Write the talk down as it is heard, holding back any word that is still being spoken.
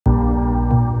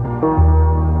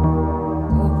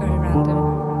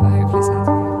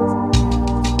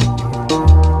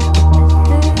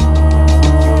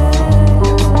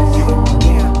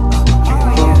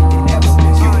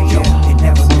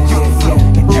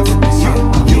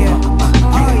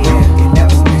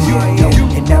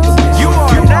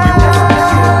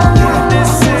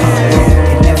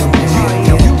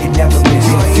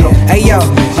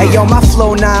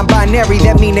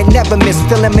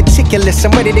feeling meticulous.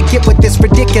 I'm ready to get with this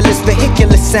ridiculous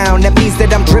vehicular sound. That means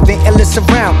that I'm driven illness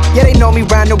around. Yeah, they know me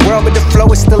round the world, but the flow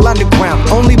is still underground.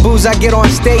 Only booze I get on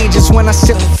stage is when I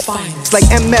sip. It's like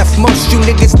MF, most you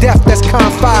niggas deaf, that's con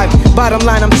 5. Bottom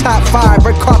line, I'm top 5,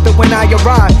 red carpet when I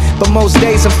arrive. But most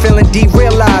days I'm feeling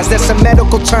derealized. That's a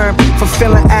medical term for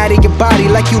feeling out of your body,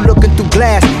 like you looking through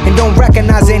glass and don't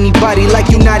recognize anybody,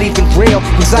 like you not even real.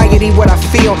 Anxiety, what I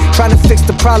feel, trying to fix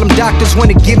the problem, doctors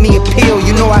wanna give me a pill.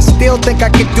 You know I still think I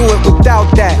could do it without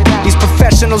that. These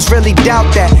professionals really doubt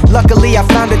that. Luckily I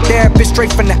found a therapist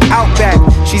straight from the outback.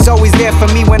 She's always there for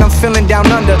me when I'm feeling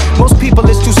down under. Most people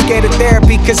is too scared of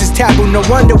therapy cause it's taboo. No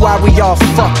wonder why we all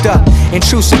fucked up.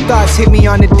 Intrusive thoughts hit me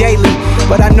on the daily,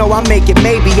 but I know I make it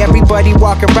maybe. Everybody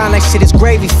walk around like shit is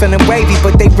gravy, feeling wavy,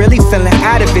 but they really feeling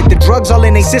out of it. The drugs all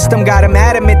in their system got them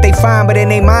adamant they fine, but in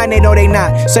their mind they know they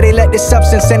not. So they let this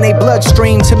substance in their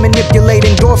bloodstream to manipulate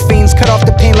endorphins. Cut off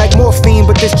the pain like morphine,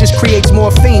 but this just creates more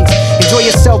fiends. Enjoy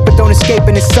yourself, but don't escape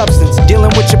in this substance.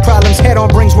 Dealing with your problems head on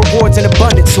brings rewards in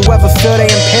abundance. Whoever feel they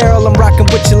in peril, I'm rocking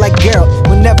with you like Geralt.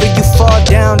 Whenever you fall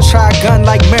down, try a gun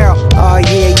like Meryl. Oh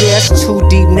yeah, it's too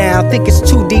deep now. Think it's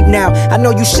too deep now. I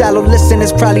know you shallow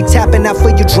listeners probably tapping out for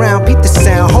you drown. Peep the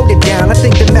sound, hold it down. I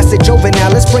think the message over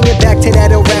now. Let's bring it back to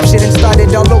that old rap shit and start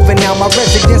it all over now. My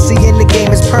residency in the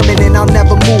game is permanent. I'll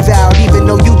never move out, even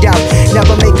though you doubt.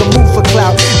 Never make a move for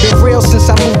clout. Been real since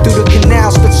I moved through the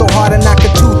canal. Spit so hard I knock a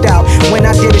tooth out. When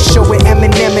I did a show with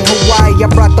Eminem in Hawaii, I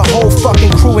brought the whole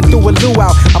fucking crew and threw a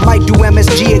luau. I might do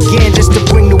MSG again just to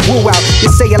bring the woo out. You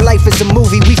say your life is a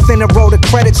movie, we finna roll the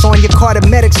credits on you. Call the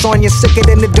medics on you. Sicker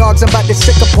than the dogs, I'm about to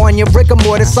sick upon you. Rigor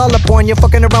mortis all up on you.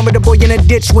 Fucking around with a boy in a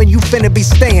ditch when you finna be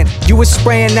staying. You was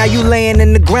spraying, now you laying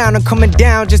in the ground. I'm coming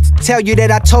down just to tell you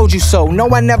that I told you so. No,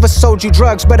 I never sold you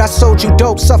drugs, but I sold you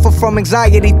dope. Suffer from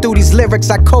anxiety through these lyrics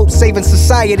I cope. Saving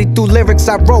society through lyrics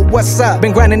I wrote. What's up?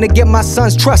 Been grinding to get my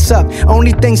son's trust up.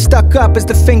 Only thing stuck up is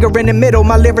the finger in the middle.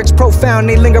 My lyrics profound,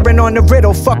 they lingering on the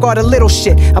riddle. Fuck all the little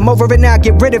shit, I'm over it now,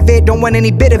 get rid of it. Don't want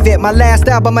any bit of it. My last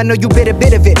album, I know you bit a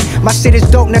bit of it. My shit is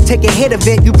dope, now take a hit of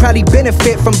it. You probably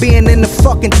benefit from being in the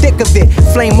fucking thick of it.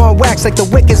 Flame on wax like the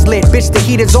wick is lit. Bitch, the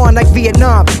heat is on like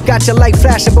Vietnam. Got your light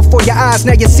flashing before your eyes,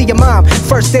 now you see your mom.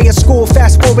 First day of school,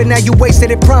 fast forward, now you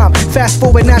wasted at prom. Fast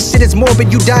forward, now shit is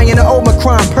morbid, you dying of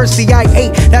Omicron. Percy, I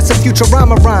ate, that's a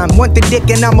Futurama rhyme. Want the dick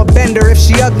and I'm a bender. If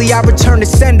she ugly, I return to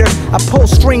sender. I pull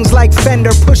strings like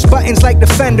Fender, push buttons like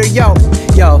Defender. Yo,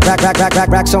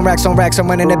 racks on racks, I'm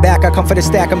running it back. I come for the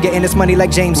stack, I'm getting this money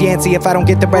like James Yancey. If I don't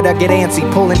get the bread, I get antsy.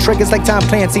 Pulling triggers like Tom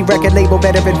Clancy. Record label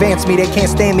better advance me. They can't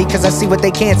stand me cause I see what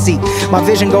they can't see. My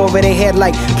vision go over their head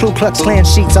like Ku Klux Klan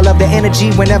sheets. I love the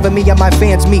energy whenever me and my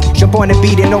fans meet. Jump on the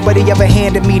beat and nobody ever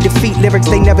handed me defeat. Lyrics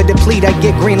they never deplete. I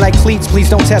get green like cleats. Please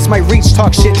don't test my reach.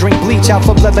 Talk shit, drink bleach. Out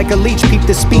for blood like a leech. Peep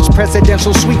the speech.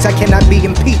 Presidential suites. I cannot be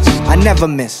impeached. I never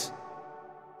miss.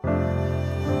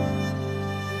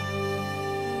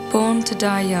 Born to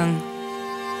die young,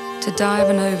 to die of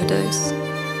an overdose,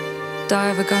 die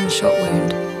of a gunshot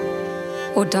wound,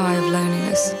 or die of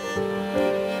loneliness.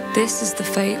 This is the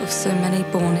fate of so many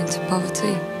born into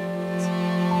poverty.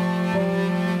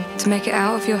 To make it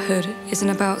out of your hood isn't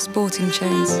about sporting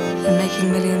chains and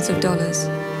making millions of dollars.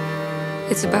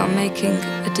 It's about making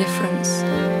a difference.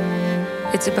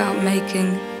 It's about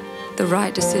making the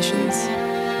right decisions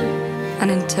and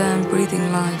in turn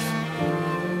breathing life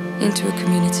into a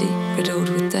community riddled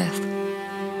with death.